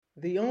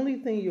The only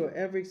thing you'll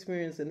ever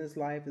experience in this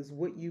life is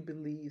what you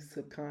believe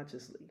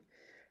subconsciously.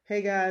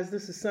 Hey guys,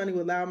 this is Sonny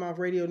with LouddMouth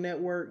Radio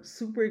Network.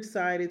 Super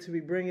excited to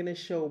be bringing this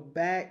show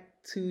back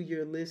to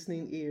your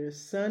listening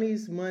ears.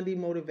 Sonny's Monday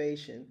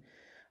Motivation.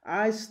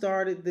 I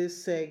started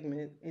this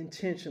segment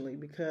intentionally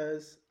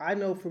because I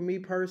know for me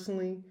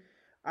personally,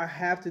 I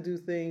have to do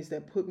things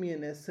that put me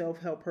in that self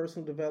help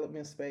personal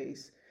development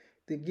space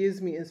that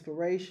gives me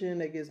inspiration,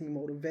 that gives me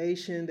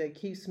motivation, that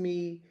keeps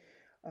me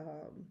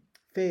um,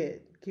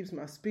 fed, keeps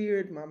my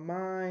spirit, my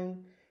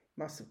mind,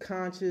 my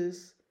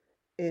subconscious,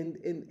 and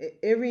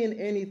every and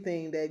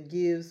anything that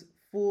gives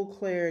full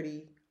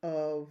clarity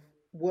of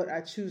what I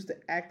choose to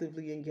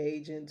actively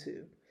engage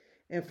into.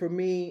 And for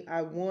me,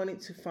 I wanted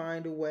to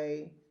find a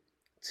way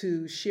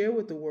to share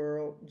with the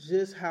world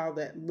just how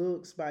that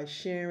looks by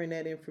sharing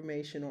that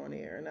information on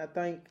air. And I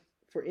think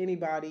for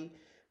anybody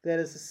that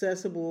is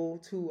accessible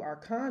to our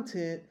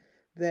content,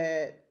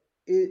 that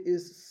it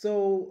is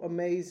so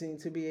amazing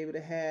to be able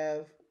to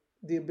have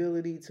the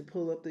ability to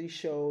pull up these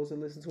shows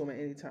and listen to them at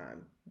any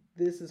time.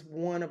 This is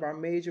one of our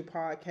major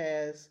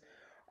podcast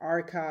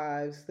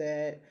archives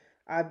that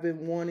I've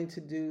been wanting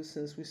to do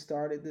since we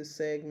started this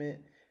segment.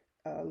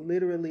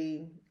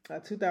 Literally,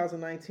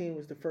 2019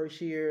 was the first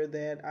year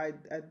that I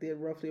did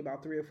roughly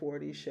about 3 or 4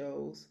 of these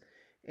shows,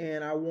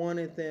 and I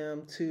wanted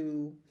them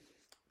to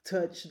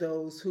touch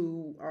those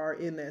who are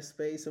in that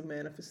space of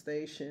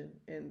manifestation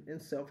and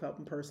self help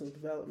and personal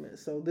development.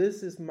 So,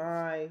 this is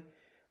my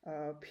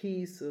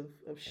piece of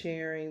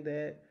sharing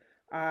that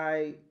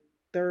I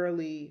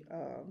thoroughly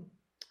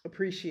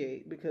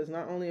appreciate, because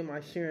not only am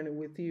I sharing it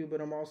with you, but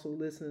I'm also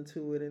listening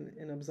to it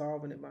and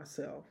absorbing it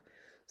myself.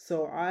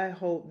 So I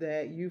hope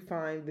that you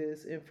find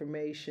this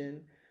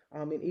information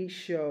in each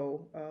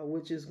show,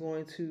 which is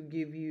going to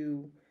give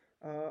you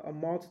a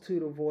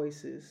multitude of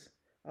voices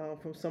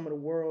from some of the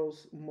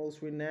world's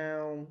most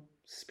renowned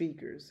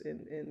speakers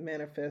and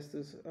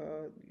manifestors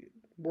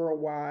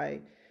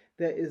worldwide,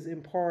 that is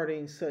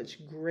imparting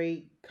such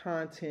great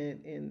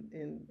content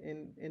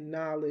and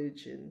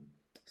knowledge and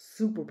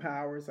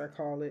superpowers, I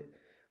call it,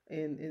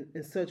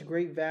 and such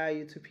great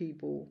value to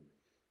people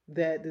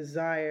that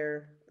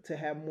desire to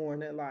have more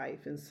in their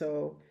life. And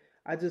so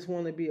I just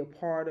want to be a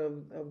part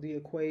of the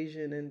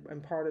equation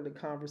and part of the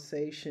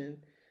conversation,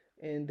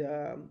 and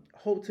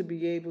hope to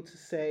be able to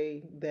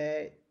say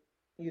that,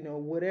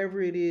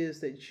 whatever it is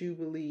that you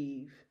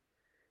believe,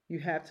 you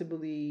have to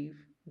believe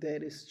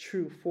that it's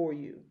true for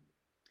you.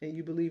 And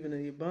you believe in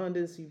the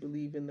abundance, you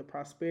believe in the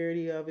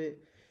prosperity of it.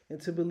 And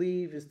to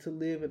believe is to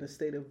live in a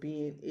state of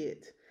being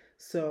it.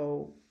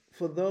 So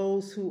for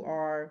those who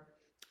are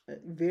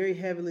very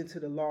heavily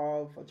into the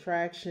law of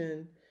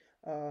attraction,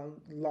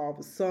 law of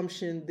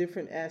assumption,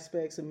 different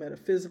aspects of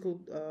metaphysical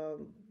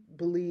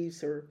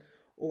beliefs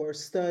or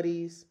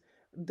studies,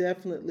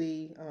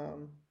 definitely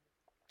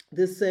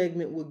this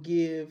segment will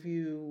give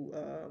you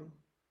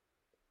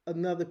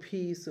another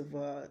piece of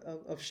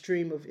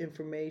stream of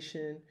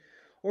information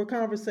or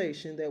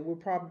conversation that we're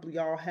probably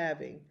all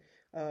having,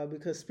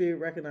 because spirit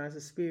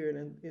recognizes spirit,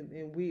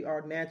 and we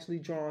are naturally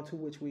drawn to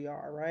which we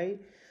are, right?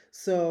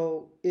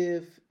 So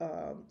if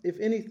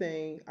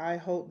anything, I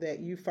hope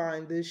that you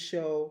find this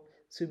show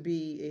to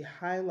be a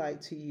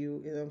highlight to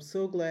you, and I'm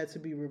so glad to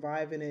be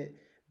reviving it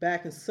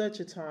back in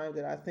such a time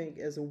that I think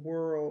as a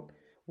world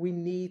we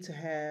need to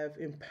have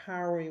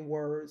empowering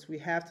words. We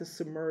have to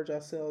submerge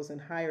ourselves in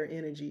higher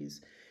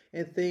energies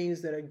and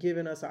things that are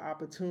giving us an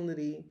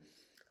opportunity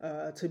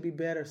to be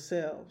better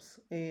selves.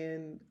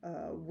 And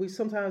we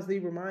sometimes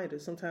need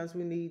reminders. Sometimes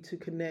we need to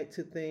connect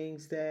to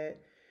things that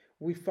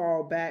we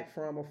fall back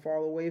from or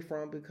fall away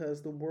from,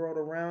 because the world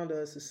around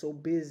us is so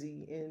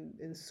busy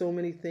and so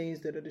many things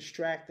that are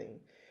distracting.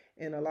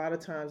 And a lot of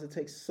times it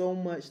takes so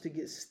much to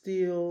get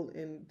still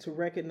and to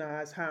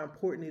recognize how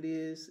important it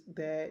is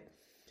that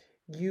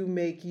you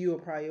make you a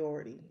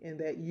priority and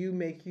that you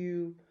make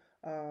you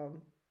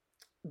um,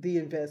 the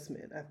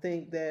investment. I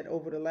think that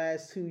over the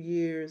last 2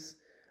 years,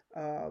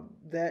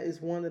 that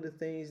is one of the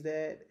things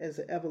that, as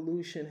an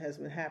evolution, has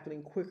been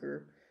happening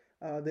quicker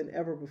than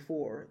ever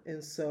before.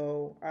 And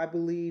so I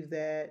believe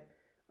that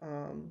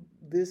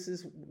this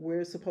is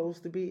where it's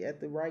supposed to be at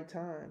the right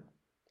time.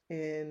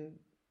 And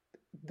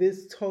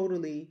this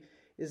totally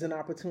is an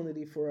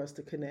opportunity for us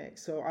to connect.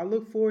 So I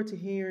look forward to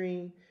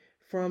hearing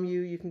from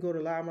you. You can go to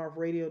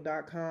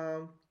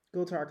louddmouthradio.com,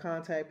 go to our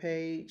contact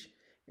page,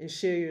 and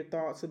share your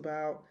thoughts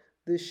about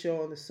this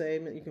show and the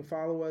segment. You can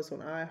follow us on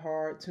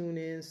iHeart,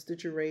 TuneIn,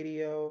 Stitcher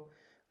Radio.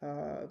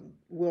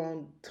 We're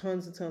on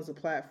tons and tons of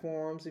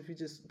platforms. If you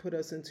just put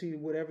us into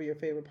whatever your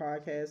favorite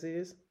podcast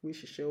is, we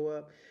should show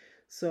up.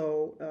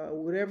 So,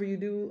 whatever you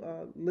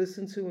do,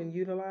 listen to and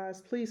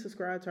utilize, please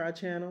subscribe to our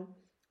channel.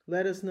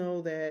 Let us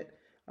know that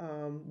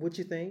what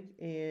you think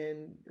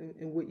and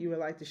what you would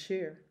like to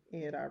share.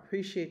 And I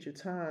appreciate your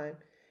time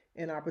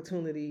and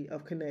opportunity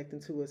of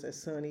connecting to us at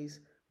Sonny's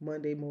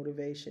Monday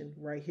Motivation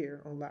right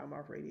here on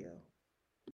LouddMouth Radio.